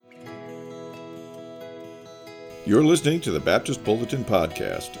You're listening to the Baptist Bulletin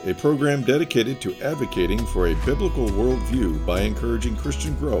Podcast, a program dedicated to advocating for a biblical worldview by encouraging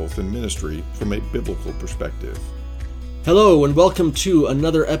Christian growth and ministry from a biblical perspective. Hello, and welcome to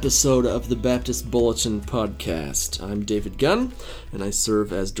another episode of the Baptist Bulletin Podcast. I'm David Gunn, and I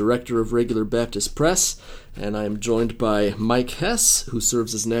serve as Director of Regular Baptist Press, and I am joined by Mike Hess, who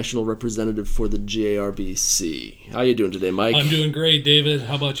serves as National Representative for the JRBC. How you doing today, Mike? I'm doing great, David.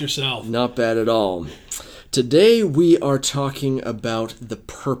 How about yourself? Not bad at all. Today we are talking about the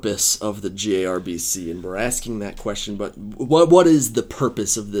purpose of the JRBC, and we're asking that question, but what is the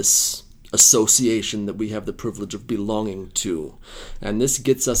purpose of this association that we have the privilege of belonging to? And this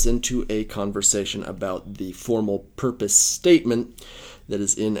gets us into a conversation about the formal purpose statement that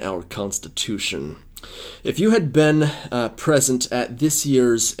is in our Constitution. If you had been present at this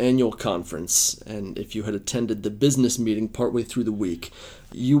year's annual conference, and if you had attended the business meeting partway through the week,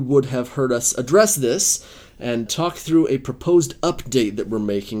 you would have heard us address this and talk through a proposed update that we're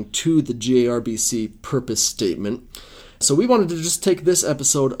making to the JRBC purpose statement. So we wanted to just take this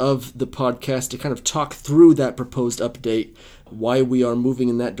episode of the podcast to kind of talk through that proposed update, why we are moving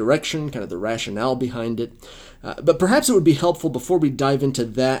in that direction, kind of the rationale behind it. But perhaps it would be helpful before we dive into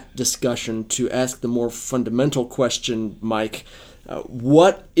that discussion to ask the more fundamental question, Mike.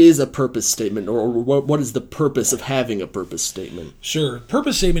 What is a purpose statement, or what is the purpose of having a purpose statement? Sure.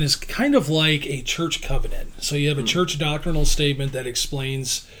 Purpose statement is kind of like a church covenant. So you have a church doctrinal statement that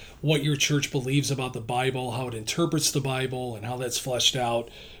explains what your church believes about the Bible, how it interprets the Bible, and how that's fleshed out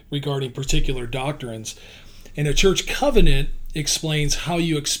regarding particular doctrines. And a church covenant explains how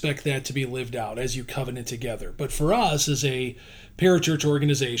you expect that to be lived out as you covenant together. But for us, as a parachurch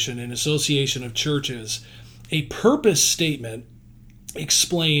organization, an association of churches, a purpose statement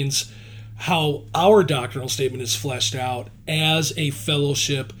explains how our doctrinal statement is fleshed out as a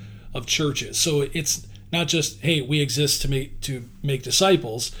fellowship of churches. So it's not just, hey, we exist to make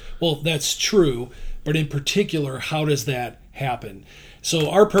disciples. Well, that's true, but in particular, how does that happen?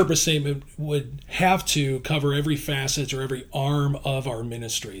 So our purpose statement would have to cover every facet or every arm of our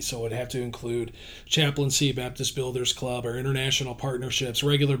ministry. So it would have to include chaplaincy, Baptist Builders Club, our international partnerships,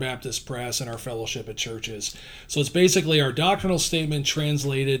 regular Baptist Press, and our fellowship at churches. So it's basically our doctrinal statement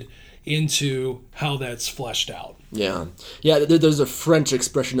translated into how that's fleshed out. Yeah. There's a French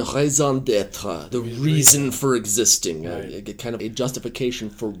expression, raison d'être, the reason for existing, right. Kind of a justification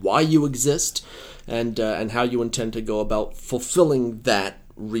for why you exist, and how you intend to go about fulfilling that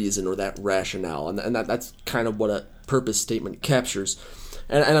reason or that rationale, and that's kind of what a purpose statement captures.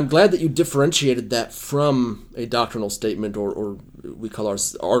 And I'm glad that you differentiated that from a doctrinal statement, or we call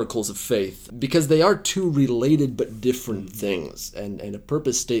ours articles of faith, because they are two related but different things. And a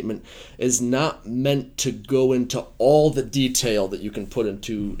purpose statement is not meant to go into all the detail that you can put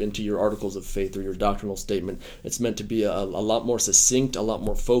into your articles of faith or your doctrinal statement. It's meant to be a lot more succinct, a lot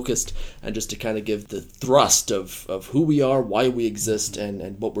more focused, and just to kind of give the thrust of who we are, why we exist,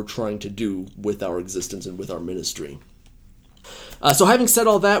 and what we're trying to do with our existence and with our ministry. So having said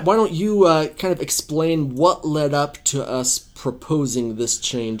all that, why don't you kind of explain what led up to us proposing this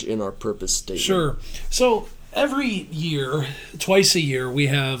change in our purpose statement? Sure. So every year, twice a year, we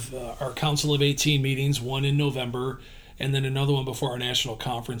have our Council of 18 meetings, one in November and then another one before our national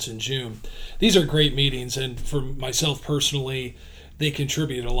conference in June. These are great meetings, and for myself personally, they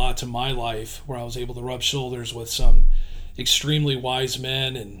contributed a lot to my life, where I was able to rub shoulders with some extremely wise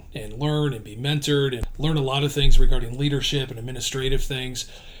men and learn and be mentored and learn a lot of things regarding leadership and administrative things.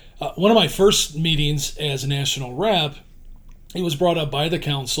 One of my first meetings as a national rep, it was brought up by the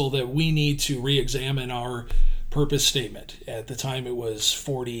council that we need to re-examine our purpose statement. At the time it was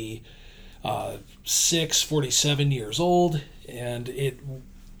 47 years old, and it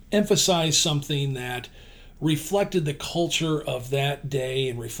emphasized something that reflected the culture of that day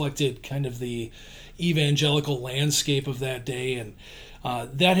and reflected kind of the evangelical landscape of that day, and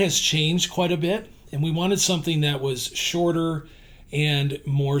that has changed quite a bit, and we wanted something that was shorter and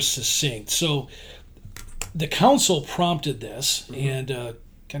more succinct. So the council prompted this and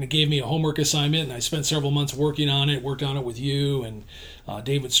kind of gave me a homework assignment, and I spent several months worked on it with you and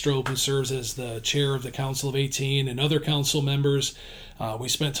David Strobe, who serves as the chair of the Council of 18, and other council members. We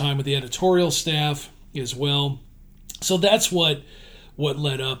spent time with the editorial staff as well. So that's what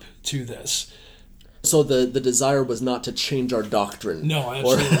led up to this. So the desire was not to change our doctrine. No,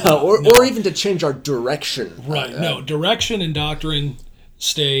 absolutely or even to change our direction. Right. No, direction and doctrine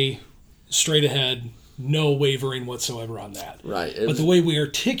stay straight ahead, no wavering whatsoever on that. Right. But the way we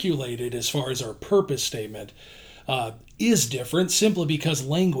articulate it as far as our purpose statement, is different simply because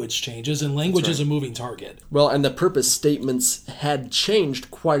language changes, and language is a moving target. Well, and the purpose statements had changed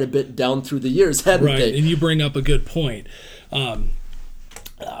quite a bit down through the years, hadn't they? Right, and you bring up a good point.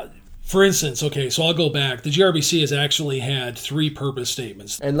 For instance, okay, so I'll go back. The GRBC has actually had 3 purpose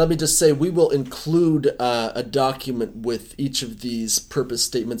statements. And let me just say, we will include a document with each of these purpose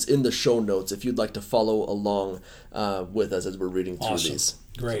statements in the show notes if you'd like to follow along with us as we're reading through these.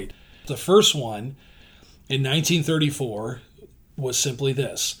 Great. The first one in 1934 was simply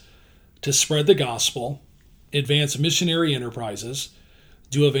this: to spread the gospel, advance missionary enterprises,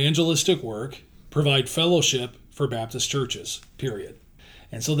 do evangelistic work, provide fellowship for Baptist churches, period.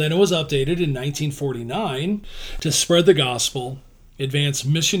 And so then it was updated in 1949 to spread the gospel, advance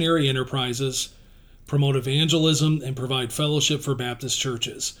missionary enterprises, promote evangelism, and provide fellowship for Baptist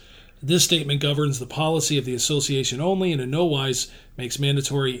churches. This statement governs the policy of the association only, and in no wise makes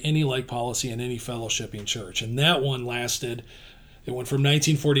mandatory any like policy in any fellowshipping church. And that one lasted, it went from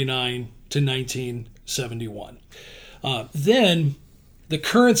 1949 to 1971. Then the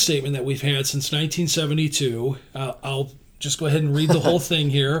current statement that we've had since 1972, I'll just go ahead and read the whole thing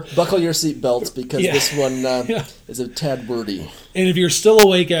here. Buckle your seatbelts because this one is a tad wordy. And if you're still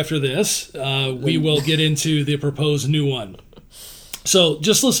awake after this, we will get into the proposed new one. So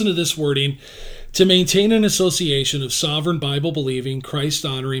just listen to this wording: to maintain an association of sovereign Bible-believing,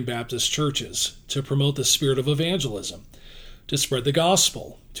 Christ-honoring Baptist churches, to promote the spirit of evangelism, to spread the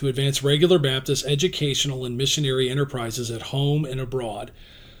gospel, to advance regular Baptist educational and missionary enterprises at home and abroad,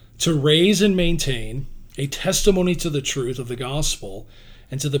 to raise and maintain a testimony to the truth of the gospel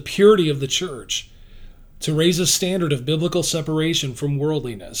and to the purity of the church, to raise a standard of biblical separation from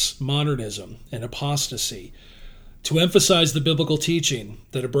worldliness, modernism, and apostasy, to emphasize the biblical teaching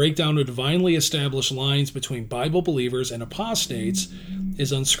that a breakdown of divinely established lines between Bible believers and apostates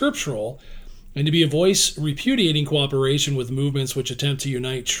is unscriptural, and to be a voice repudiating cooperation with movements which attempt to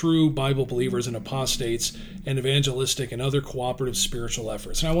unite true Bible believers and apostates and evangelistic and other cooperative spiritual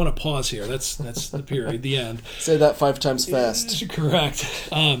efforts. And I want to pause here. That's the period, the end. Say that 5 times fast.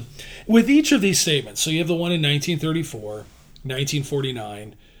 Correct. With each of these statements, so you have the one in 1934,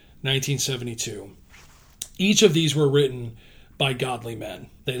 1949, 1972. Each of these were written by godly men.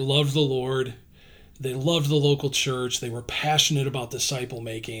 They loved the Lord. They loved the local church. They were passionate about disciple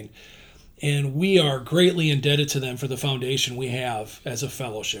making. And we are greatly indebted to them for the foundation we have as a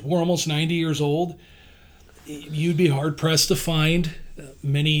fellowship. We're almost 90 years old. You'd be hard-pressed to find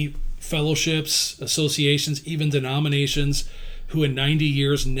many fellowships, associations, even denominations who in 90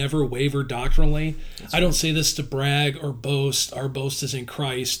 years never wavered doctrinally. I don't say this to brag or boast. Our boast is in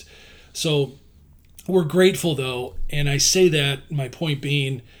Christ. So we're grateful, though, and I say that, my point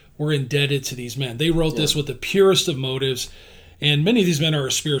being, we're indebted to these men. They wrote this with the purest of motives. And many of these men are our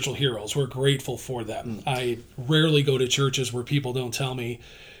spiritual heroes. We're grateful for them. I rarely go to churches where people don't tell me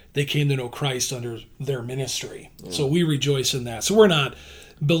they came to know Christ under their ministry. So we rejoice in that. So we're not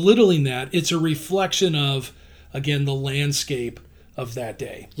belittling that. It's a reflection of, again, the landscape of that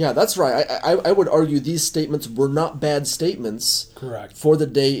day. Yeah, that's right. I would argue these statements were not bad statements. Correct. For the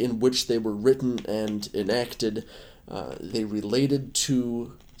day in which they were written and enacted. They related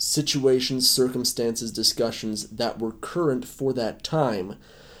to situations, circumstances, discussions that were current for that time.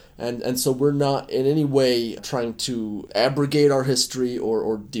 And so we're not in any way trying to abrogate our history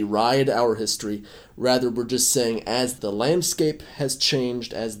or deride our history. Rather, we're just saying as the landscape has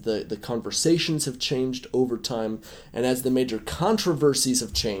changed, as the conversations have changed over time, and as the major controversies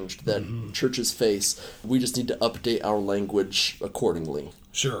have changed that churches face, we just need to update our language accordingly.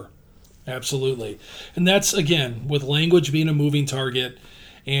 Sure, absolutely. And that's, again, with language being a moving target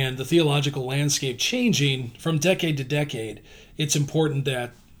and the theological landscape changing from decade to decade, it's important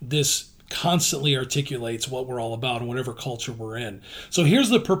that this constantly articulates what we're all about in whatever culture we're in. So here's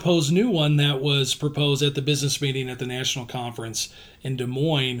the proposed new one that was proposed at the business meeting at the National Conference in Des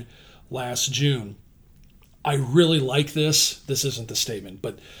Moines last June. I really like this. This isn't the statement,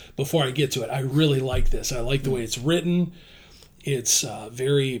 but before I get to it, I really like this. I like the way it's written. It's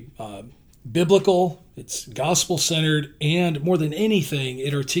very biblical, it's gospel-centered, and more than anything,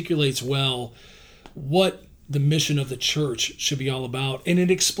 it articulates well what the mission of the church should be all about, and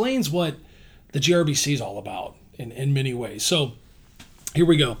it explains what the GRBC is all about in many ways. So here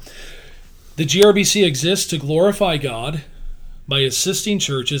we go. The GRBC exists to glorify God by assisting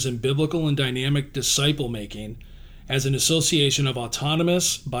churches in biblical and dynamic disciple-making as an association of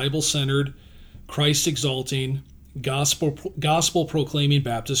autonomous, Bible-centered, Christ-exalting, gospel-proclaiming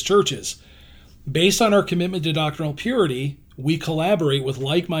Baptist churches. Based on our commitment to doctrinal purity, we collaborate with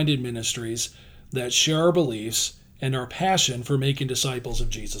like-minded ministries that share our beliefs and our passion for making disciples of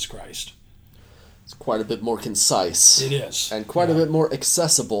Jesus Christ. It's quite a bit more concise. It is. And quite a bit more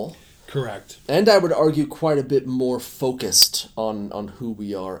accessible. Correct. And I would argue quite a bit more focused on who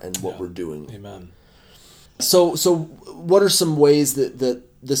we are and what we're doing. Amen. So what are some ways that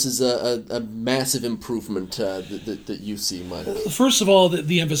this is a massive improvement that you see, Mike? First of all,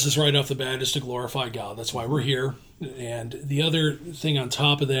 the emphasis right off the bat is to glorify God. That's why we're here. And the other thing on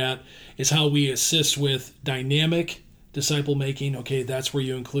top of that is how we assist with dynamic disciple making. Okay, that's where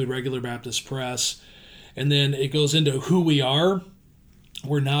you include Regular Baptist Press. And then it goes into who we are.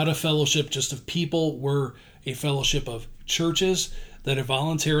 We're not a fellowship just of people. We're a fellowship of churches that have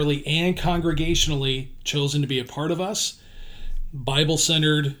voluntarily and congregationally chosen to be a part of us.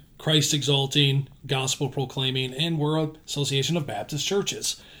 Bible-centered, Christ-exalting, gospel-proclaiming, and we're an association of Baptist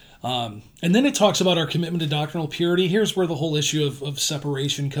churches. And then it talks about our commitment to doctrinal purity. Here's where the whole issue of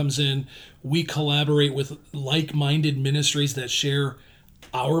separation comes in. We collaborate with like-minded ministries that share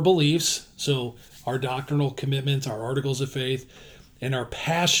our beliefs, so our doctrinal commitments, our articles of faith, and our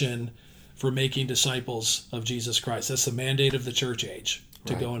passion for making disciples of Jesus Christ. That's the mandate of the church age,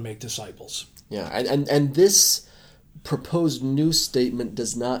 to go and make disciples. Yeah, and this proposed new statement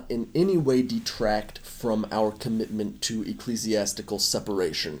does not in any way detract from our commitment to ecclesiastical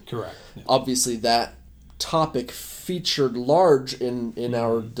separation. Correct. Yeah. Obviously, that topic featured large in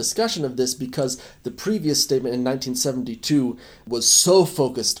our discussion of this because the previous statement in 1972 was so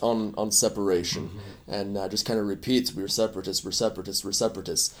focused on separation and just kind of repeats, we're separatists, we're separatists, we're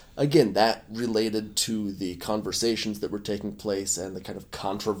separatists. Again, that related to the conversations that were taking place and the kind of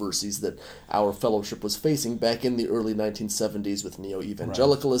controversies that our fellowship was facing back in the early 1970s with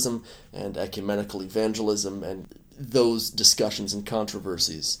neo-evangelicalism and ecumenical evangelism and those discussions and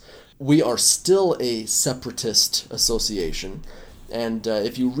controversies. We are still a separatist association, and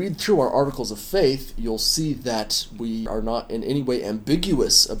if you read through our articles of faith, you'll see that we are not in any way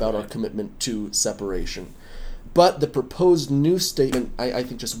ambiguous about our commitment to separation. But the proposed new statement, I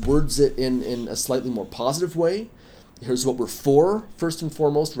think, just words it in a slightly more positive way. Here's what we're for, first and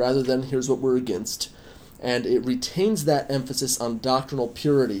foremost, rather than here's what we're against. And it retains that emphasis on doctrinal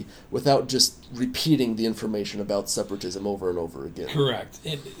purity without just repeating the information about separatism over and over again. Correct.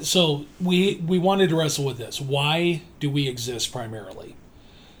 So we wanted to wrestle with this. Why do we exist primarily?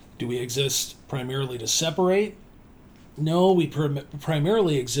 Do we exist primarily to separate? No, we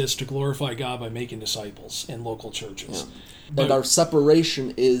primarily exist to glorify God by making disciples in local churches. Yeah. And our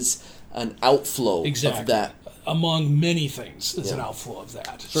separation is an outflow of that. Among many things, it's an outflow of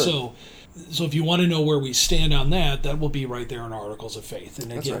that. Sure. So if you want to know where we stand on that, that will be right there in Articles of Faith.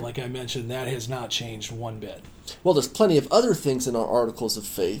 And again, like I mentioned, that has not changed one bit. Well, there's plenty of other things in our Articles of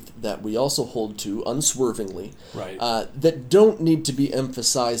Faith that we also hold to unswervingly, that don't need to be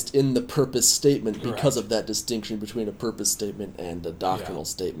emphasized in the purpose statement because of that distinction between a purpose statement and a doctrinal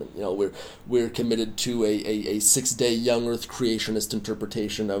statement. You know, we're committed to a 6-day young earth creationist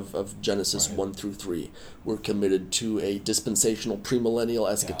interpretation of Genesis 1 through 3. We're committed to a dispensational premillennial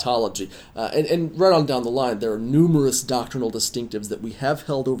eschatology. And right on down the line, there are numerous doctrinal distinctives that we have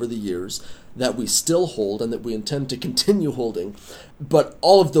held over the years that we still hold and that we intend to continue holding. But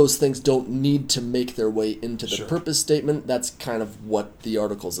all of those things don't need to make their way into the purpose statement. That's kind of what the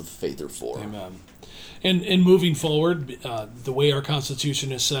Articles of Faith are for. Amen. And moving forward, the way our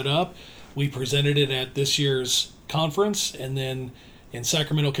Constitution is set up, we presented it at this year's conference, and then in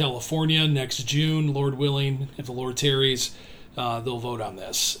Sacramento, California, next June, Lord willing, if the Lord tarries, they'll vote on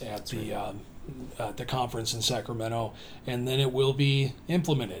this at the conference in Sacramento, and then it will be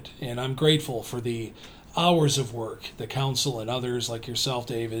implemented. And I'm grateful for the hours of work, the council and others like yourself,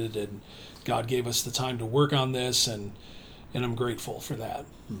 David, and God gave us the time to work on this, and I'm grateful for that.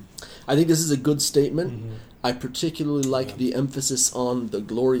 I think this is a good statement. I particularly like the emphasis on the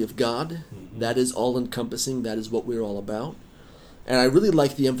glory of God. That is all-encompassing. That is what we're all about. And I really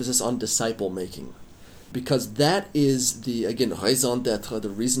like the emphasis on disciple making, because that is the, again, raison d'être, the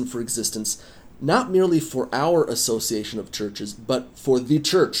reason for existence, not merely for our association of churches, but for the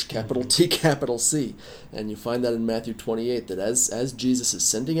church, capital T, capital C. And you find that in Matthew 28, that as Jesus is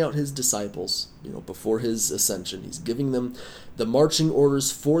sending out his disciples, before his ascension, he's giving them the marching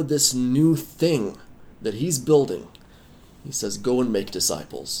orders for this new thing that he's building. He says, go and make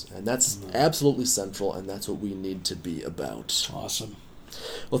disciples. And that's absolutely central, and that's what we need to be about. Awesome.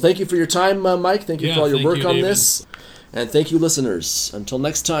 Well, thank you for your time, Mike. Thank you for all your work on this. And thank you, listeners. Until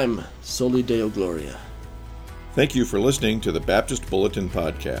next time, Soli Deo Gloria. Thank you for listening to the Baptist Bulletin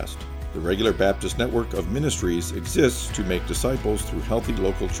Podcast. The Regular Baptist Network of Ministries exists to make disciples through healthy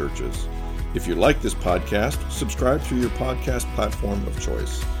local churches. If you like this podcast, subscribe through your podcast platform of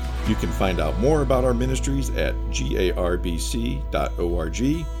choice. You can find out more about our ministries at garbc.org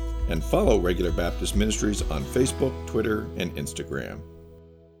and follow Regular Baptist Ministries on Facebook, Twitter, and Instagram.